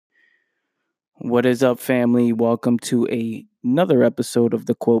What is up, family? Welcome to another episode of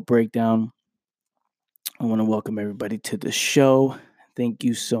the Quote Breakdown. I want to welcome everybody to the show. Thank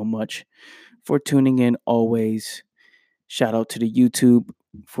you so much for tuning in always. Shout out to the YouTube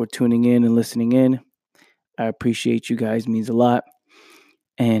for tuning in and listening in. I appreciate you guys, means a lot.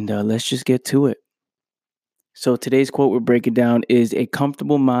 And let's just get to it. So today's quote we're breaking down is a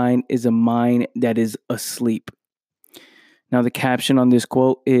comfortable mind is a mind that is asleep. Now, the caption on this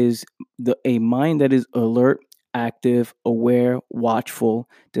quote is a mind that is alert, active, aware, watchful,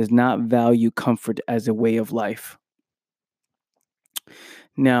 does not value comfort as a way of life.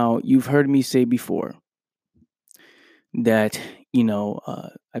 Now, you've heard me say before that,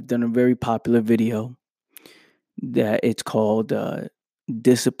 I've done a very popular video that it's called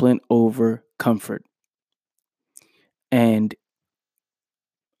Discipline Over Comfort. And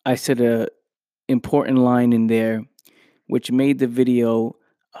I said a important line in there, which made the video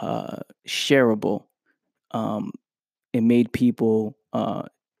shareable. It made people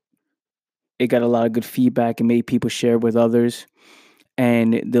it got a lot of good feedback and made people share with others.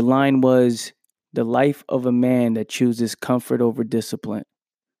 And the line was, the life of a man that chooses comfort over discipline.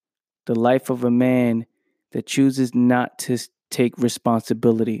 The life of a man that chooses not to take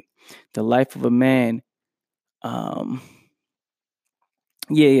responsibility. The life of a man, that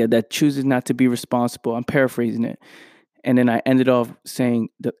chooses not to be responsible. I'm paraphrasing it. And then I ended off saying,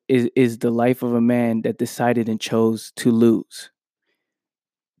 is the life of a man that decided and chose to lose.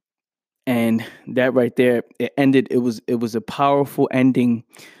 And that right there, it was a powerful ending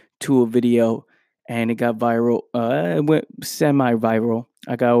to a video, and it got viral. It went semi-viral.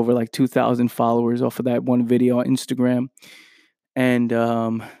 I got over like 2,000 followers off of that one video on Instagram. And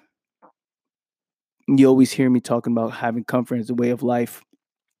you always hear me talking about having comfort as a way of life.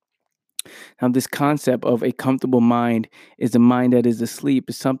 Now, this concept of a comfortable mind is a mind that is asleep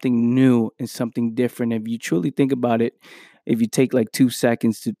is something new and something different. If you truly think about it, if you take like 2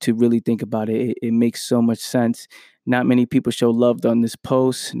 seconds to really think about it, it makes so much sense. Not many people show love on this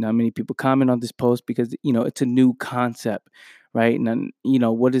post. Not many people comment on this post because, it's a new concept, right? And then,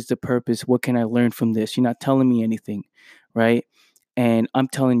 what is the purpose? What can I learn from this? You're not telling me anything, right? And I'm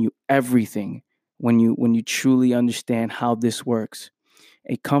telling you everything when you truly understand how this works.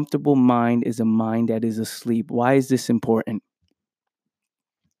 A comfortable mind is a mind that is asleep. Why is this important?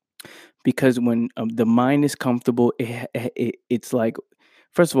 Because when the mind is comfortable, it's like,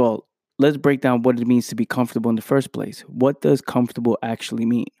 first of all, let's break down what it means to be comfortable in the first place. What does comfortable actually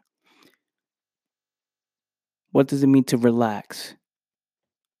mean? What does it mean to relax?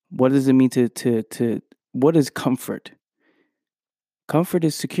 What does it mean to what is comfort? Comfort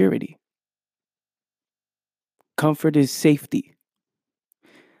is security. Comfort is safety.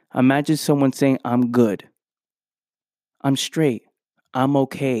 Imagine someone saying, I'm good. I'm straight. I'm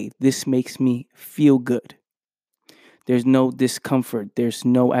okay. This makes me feel good. There's no discomfort. There's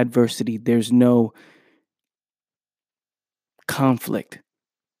no adversity. There's no conflict.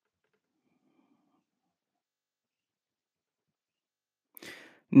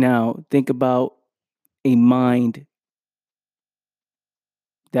 Now, think about a mind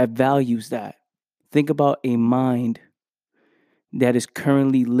that values that. Think about a mind that is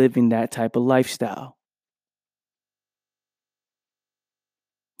currently living that type of lifestyle.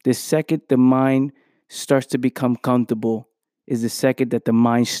 The second the mind starts to become comfortable is the second that the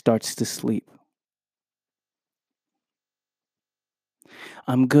mind starts to sleep.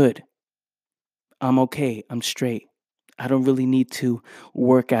 I'm good. I'm okay. I'm straight. I don't really need to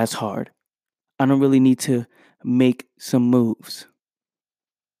work as hard. I don't really need to make some moves.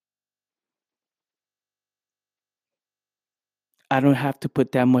 I don't have to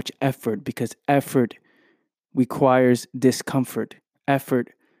put that much effort because effort requires discomfort.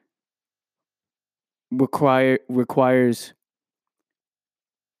 Effort requires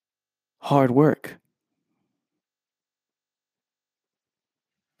hard work.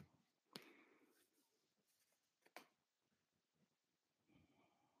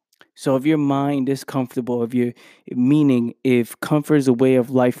 So if your mind is comfortable, if comfort is a way of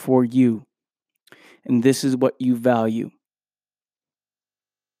life for you, and this is what you value,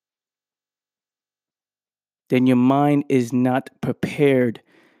 then your mind is not prepared.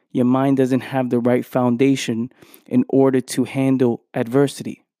 Your mind doesn't have the right foundation in order to handle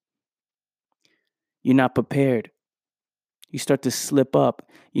adversity. You're not prepared. You start to slip up.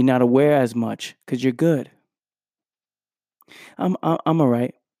 You're not aware as much because you're good. I'm all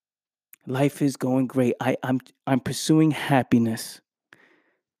right. Life is going great. I'm pursuing happiness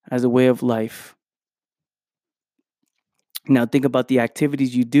as a way of life. Now think about the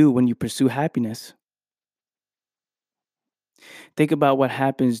activities you do when you pursue happiness. Think about what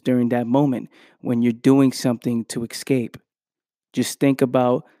happens during that moment when you're doing something to escape. Just think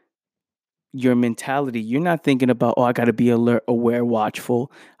about your mentality. You're not thinking about, oh, I got to be alert, aware,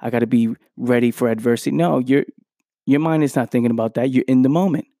 watchful. I got to be ready for adversity. No, your mind is not thinking about that. You're in the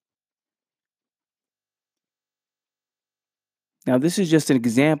moment. Now, this is just an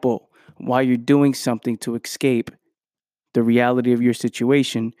example while you're doing something to escape the reality of your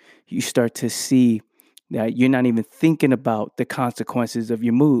situation. You start to see that you're not even thinking about the consequences of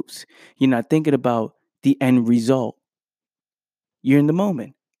your moves. You're not thinking about the end result. You're in the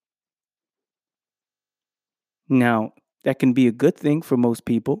moment. Now, that can be a good thing for most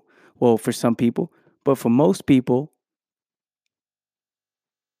people. Well, for some people, but for most people,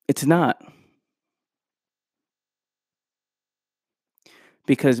 it's not.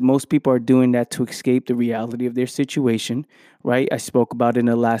 Because most people are doing that to escape the reality of their situation, right? I spoke about it in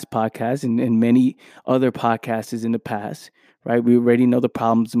the last podcast and many other podcasts in the past, right? We already know the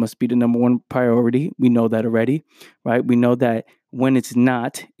problems must be the number one priority. We know that already, right? We know that when it's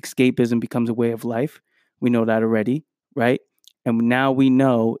not, escapism becomes a way of life. We know that already, right? And now we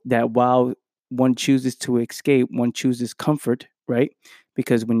know that while one chooses to escape, one chooses comfort, right?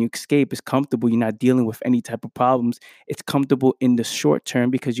 Because when you escape, it's comfortable. You're not dealing with any type of problems. It's comfortable in the short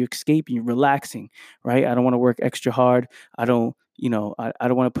term because you're escaping, you're relaxing, right? I don't want to work extra hard. I don't want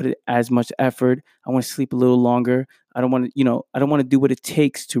to put it as much effort. I want to sleep a little longer. I don't want to do what it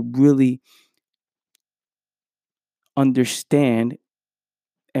takes to really understand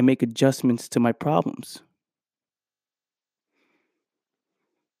and make adjustments to my problems.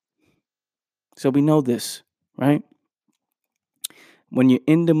 So we know this, right? When you're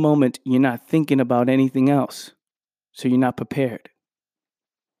in the moment, you're not thinking about anything else. So you're not prepared.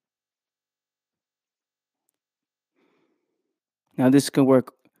 Now, this can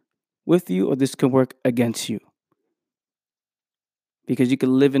work with you or this can work against you because you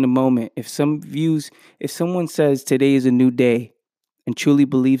can live in the moment. If someone says today is a new day and truly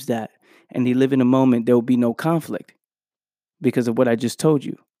believes that and they live in the moment, there will be no conflict because of what I just told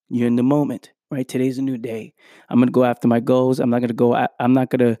you. You're in the moment, right? Today's a new day. I'm going to go after my goals. I'm not going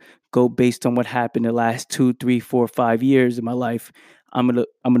to go based on what happened the last 2, 3, 4, 5 years of my life. I'm going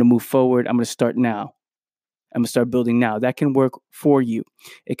to move forward. I'm going to start now. I'm going to start building now. That can work for you.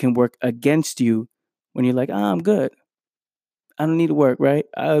 It can work against you when you're like, I'm good. I don't need to work, right?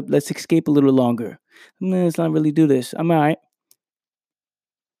 Let's escape a little longer. Let's not really do this. I'm all right.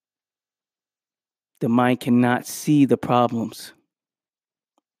 The mind cannot see the problems.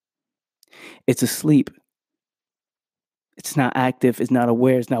 It's asleep. It's not active. It's not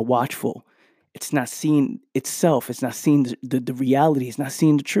aware. It's not watchful. It's not seeing itself. It's not seeing the reality. It's not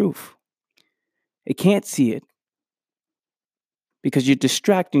seeing the truth. It can't see it because you're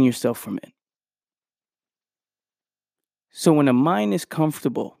distracting yourself from it. So when the mind is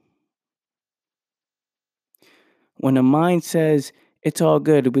comfortable, when the mind says it's all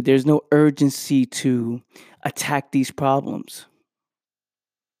good, but there's no urgency to attack these problems,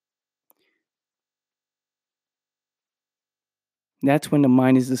 that's when the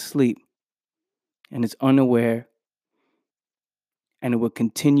mind is asleep and it's unaware and it will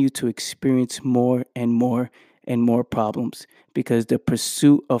continue to experience more and more and more problems because the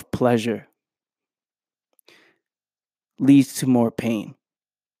pursuit of pleasure leads to more pain.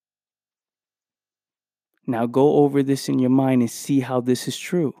 Now go over this in your mind and see how this is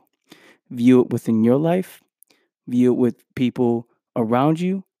true. View it within your life, view it with people around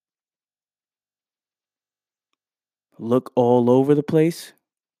you, look all over the place,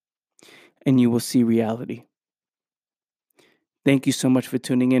 and you will see reality. Thank you so much for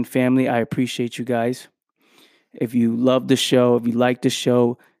tuning in, family. I appreciate you guys. If you love the show, if you like the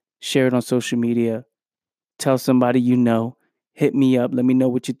show, share it on social media. Tell somebody you know. Hit me up. Let me know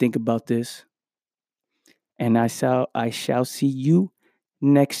what you think about this. And I shall see you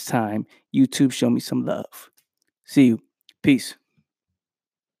next time. YouTube, show me some love. See you. Peace.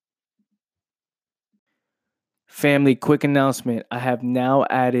 Family, quick announcement. I have now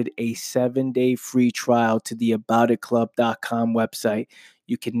added a 7-day free trial to the aboutitclub.com website.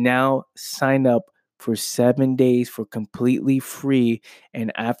 You can now sign up for 7 days for completely free.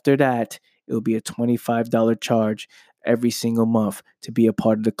 And after that, it'll be a $25 charge every single month to be a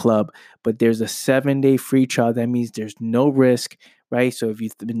part of the club. But there's a 7-day free trial. That means there's no risk, right? So if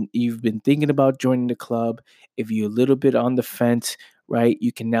you've been thinking about joining the club, if you're a little bit on the fence, right,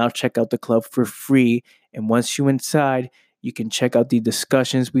 you can now check out the club for free. And once you're inside, you can check out the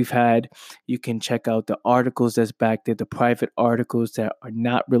discussions we've had. You can check out the articles that's back there, the private articles that are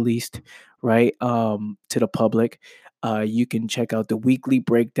not released, right, to the public. You can check out the weekly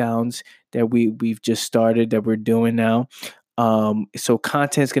breakdowns that we've just started that we're doing now. So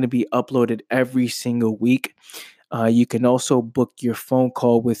content is going to be uploaded every single week. You can also book your phone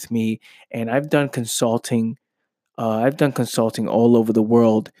call with me, and I've done consulting. I've done consulting all over the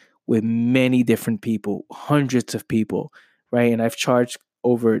world with many different people, hundreds of people, right? And I've charged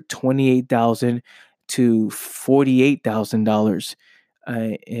over $28,000 to $48,000,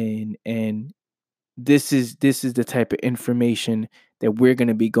 and this is the type of information that we're going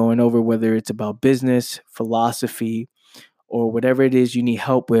to be going over, whether it's about business, philosophy, or whatever it is you need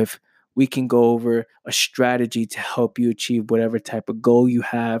help with. We can go over a strategy to help you achieve whatever type of goal you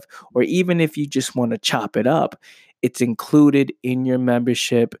have, or even if you just want to chop it up, it's included in your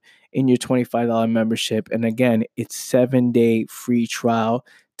membership, in your $25 membership. And again, it's 7-day free trial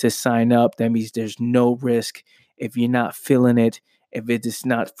to sign up. That means there's no risk. If you're not feeling it, if it is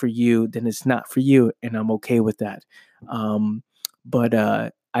not for you, then it's not for you. And I'm okay with that. But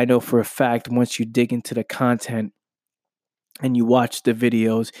I know for a fact, once you dig into the content, and you watch the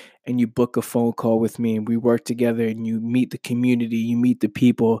videos and you book a phone call with me and we work together and you meet the community, you meet the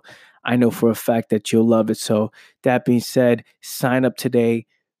people, I know for a fact that you'll love it. So that being said, sign up today,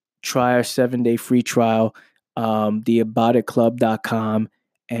 try our 7-day free trial, theaboutitclub.com.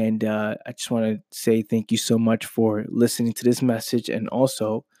 And I just want to say thank you so much for listening to this message and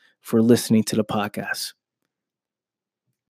also for listening to the podcast.